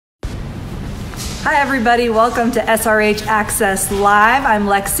Hi everybody, welcome to SRH Access Live. I'm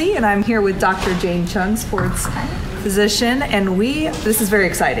Lexi and I'm here with Dr. Jane Chung, sports physician, and this is very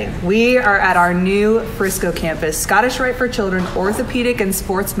exciting. We are at our new Frisco campus, Scottish Rite for Children Orthopedic and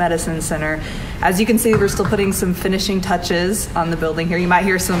Sports Medicine Center. As you can see, we're still putting some finishing touches on the building here. You might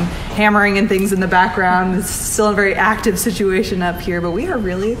hear some hammering and things in the background. It's still a very active situation up here, but we are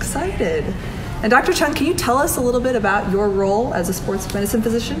really excited. And Dr. Chung, can you tell us a little bit about your role as a sports medicine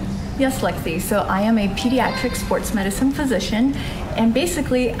physician? Yes, Lexi. So I am a pediatric sports medicine physician, and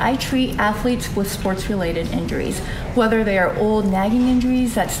basically I treat athletes with sports-related injuries, whether they are old nagging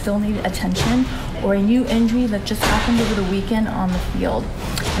injuries that still need attention or a new injury that just happened over the weekend on the field.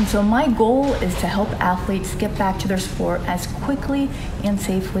 And so my goal is to help athletes get back to their sport as quickly and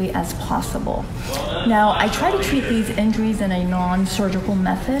safely as possible. Now, I try to treat these injuries in a non-surgical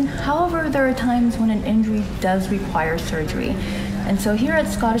method. However, there are times when an injury does require surgery. And so here at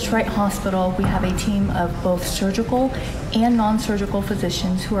Scottish Rite Hospital, we have a team of both surgical and non-surgical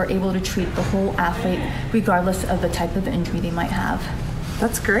physicians who are able to treat the whole athlete regardless of the type of injury they might have.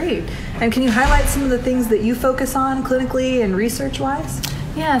 That's great. And can you highlight some of the things that you focus on clinically and research-wise?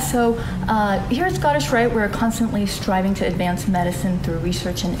 Yeah, so here at Scottish Rite, we're constantly striving to advance medicine through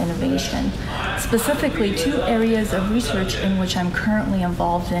research and innovation. Specifically, two areas of research in which I'm currently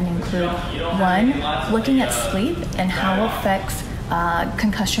involved in include, one, looking at sleep and how it affects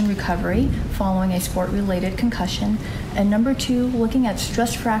concussion recovery following a sport-related concussion, and number two, looking at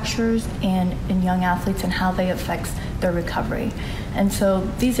stress fractures in young athletes and how they affect their recovery. And so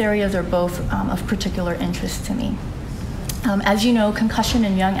these areas are both of particular interest to me. As you know, concussion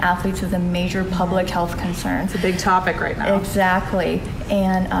in young athletes is a major public health concern. It's a big topic right now. Exactly.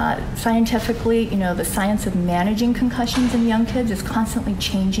 And scientifically, the science of managing concussions in young kids is constantly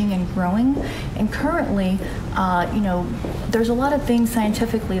changing and growing. And currently, there's a lot of things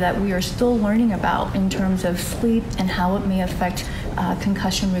scientifically that we are still learning about in terms of sleep and how it may affect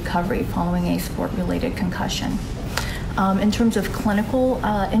concussion recovery following a sport-related concussion. In terms of clinical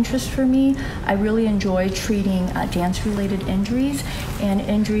interest for me, I really enjoy treating dance-related injuries and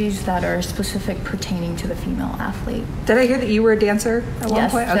injuries that are specific pertaining to the female athlete. Did I hear that you were a dancer at one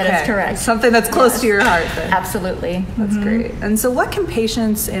point? Yes, that is correct. Something that's close to your heart then. Absolutely. That's great. And so what can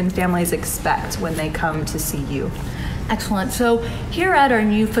patients and families expect when they come to see you? Excellent. So here at our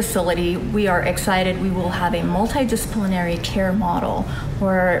new facility, we are excited. We will have a multidisciplinary care model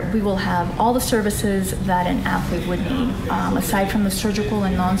where we will have all the services that an athlete would need. Aside from the surgical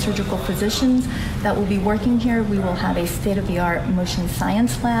and non-surgical physicians that will be working here, we will have a state-of-the-art motion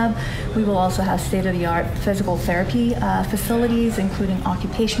science lab. We will also have state-of-the-art physical therapy facilities, including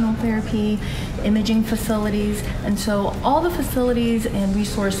occupational therapy, imaging facilities. And so all the facilities and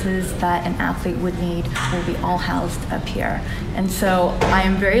resources that an athlete would need will be all housed up here. And so I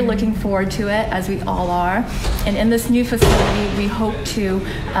am very looking forward to it, as we all are. And in this new facility, we hope to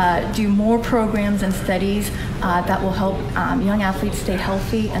do more programs and studies that will help young athletes stay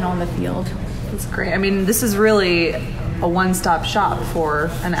healthy and on the field. That's great. I mean, this is really a one-stop shop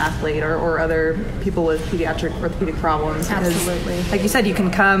for an athlete or other people with pediatric orthopedic problems. Absolutely. Like you said, you can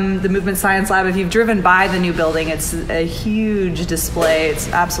come, the Movement Science Lab, if you've driven by the new building, it's a huge display. It's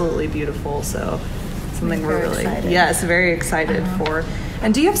absolutely beautiful. So something we're really excited. Very excited for.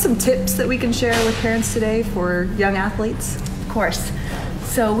 And do you have some tips that we can share with parents today for young athletes? Of course.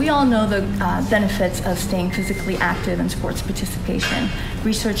 So we all know the benefits of staying physically active in sports participation.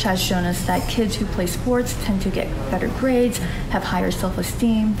 Research has shown us that kids who play sports tend to get better grades, have higher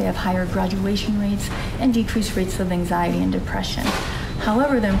self-esteem, they have higher graduation rates, and decreased rates of anxiety and depression.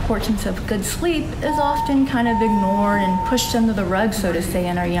 However, the importance of good sleep is often kind of ignored and pushed under the rug, so to say,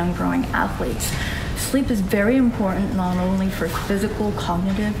 in our young growing athletes. Sleep is very important not only for physical,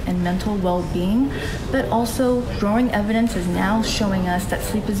 cognitive, and mental well-being, but also growing evidence is now showing us that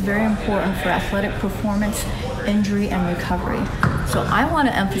sleep is very important for athletic performance, injury, and recovery. So I want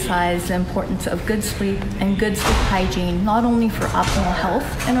to emphasize the importance of good sleep and good sleep hygiene, not only for optimal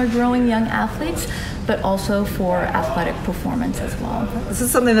health in our growing young athletes, but also for athletic performance as well. This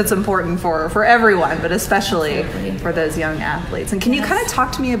is something that's important for everyone, but especially for those young athletes. And can you kind of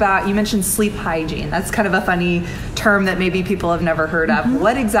talk to me about, you mentioned sleep hygiene. That's kind of a funny term that maybe people have never heard of.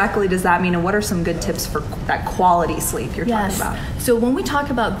 What exactly does that mean, and what are some good tips for that quality sleep you're talking about? So when we talk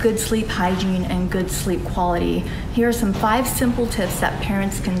about good sleep hygiene and good sleep quality, here are some 5 simple tips that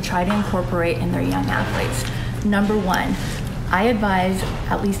parents can try to incorporate in their young athletes. Number 1, I advise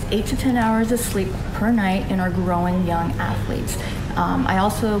at least 8 to 10 hours of sleep per night in our growing young athletes. I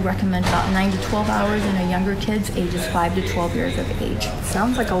also recommend about 9 to 12 hours in our younger kids, ages 5 to 12 years of age.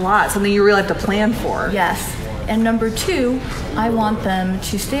 Sounds like a lot, something you really have to plan for. Yes. And number 2, I want them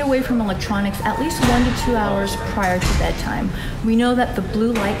to stay away from electronics at least 1 to 2 hours prior to bedtime. We know that the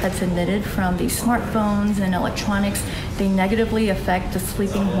blue light that's emitted from these smartphones and electronics, they negatively affect the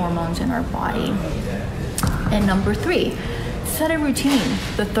sleeping hormones in our body. And number 3, set a routine.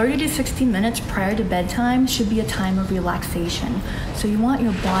 The 30 to 60 minutes prior to bedtime should be a time of relaxation. So you want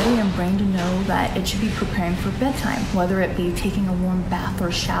your body and brain to know that it should be preparing for bedtime, whether it be taking a warm bath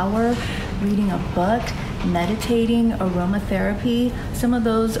or shower, reading a book, meditating, aromatherapy. Some of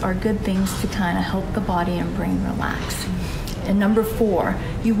those are good things to kind of help the body and brain relax. And number 4,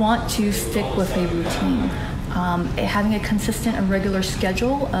 you want to stick with a routine. Having a consistent and regular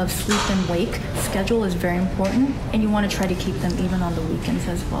schedule of sleep and wake schedule is very important, and you want to try to keep them even on the weekends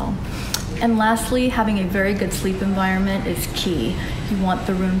as well. And lastly, having a very good sleep environment is key. You want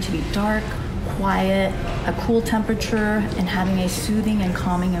the room to be dark, quiet, a cool temperature, and having a soothing and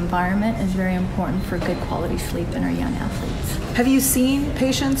calming environment is very important for good quality sleep in our young athletes. Have you seen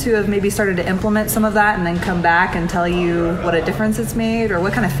patients who have maybe started to implement some of that and then come back and tell you what a difference it's made, or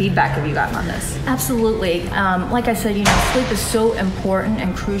what kind of feedback have you gotten on this? Absolutely. Like I said, sleep is so important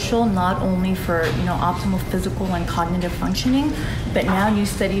and crucial, not only for, optimal physical and cognitive functioning, but now new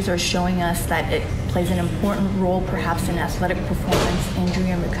studies are showing us that it plays an important role perhaps in athletic performance, injury,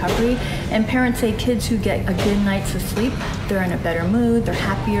 and recovery. And parents say kids who get a good night's of sleep, they're in a better mood, they're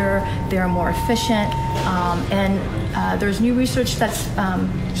happier, they're more efficient, and there's new research that's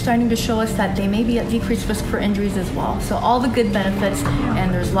starting to show us that they may be at decreased risk for injuries as well. So all the good benefits,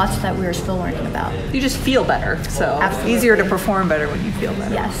 and there's lots that we are still learning about. You just feel better, so Absolutely. Easier to perform better when you feel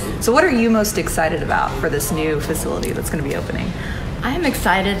better. Yes. So what are you most excited about for this new facility that's going to be opening? I am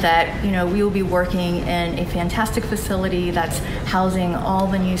excited that we will be working in a fantastic facility that's housing all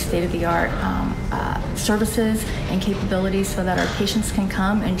the new state-of-the-art services and capabilities, so that our patients can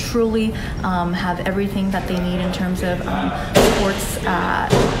come and truly have everything that they need in terms of sports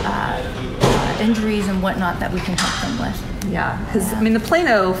injuries and whatnot that we can help them with. Yeah, because the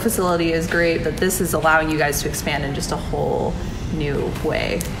Plano facility is great, but this is allowing you guys to expand in just a whole new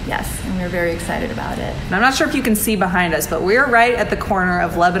way. Yes, and we're very excited about it. And I'm not sure if you can see behind us, but we're right at the corner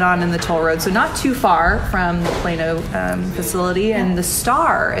of Lebanon and the Toll Road, so not too far from the Plano facility, and the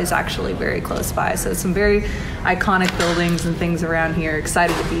Star is actually very close by. So some very iconic buildings and things around here.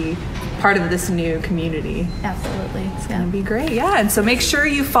 Excited to be part of this new community. Absolutely. It's going to be great. Yeah, and so make sure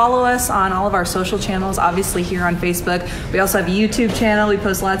you follow us on all of our social channels, obviously here on Facebook. We also have a YouTube channel. We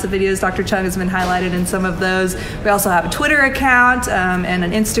post lots of videos. Dr. Chung has been highlighted in some of those. We also have a Twitter account and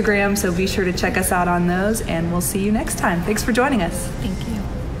an Instagram, so be sure to check us out on those, and we'll see you next time. Thanks for joining us. Thank you.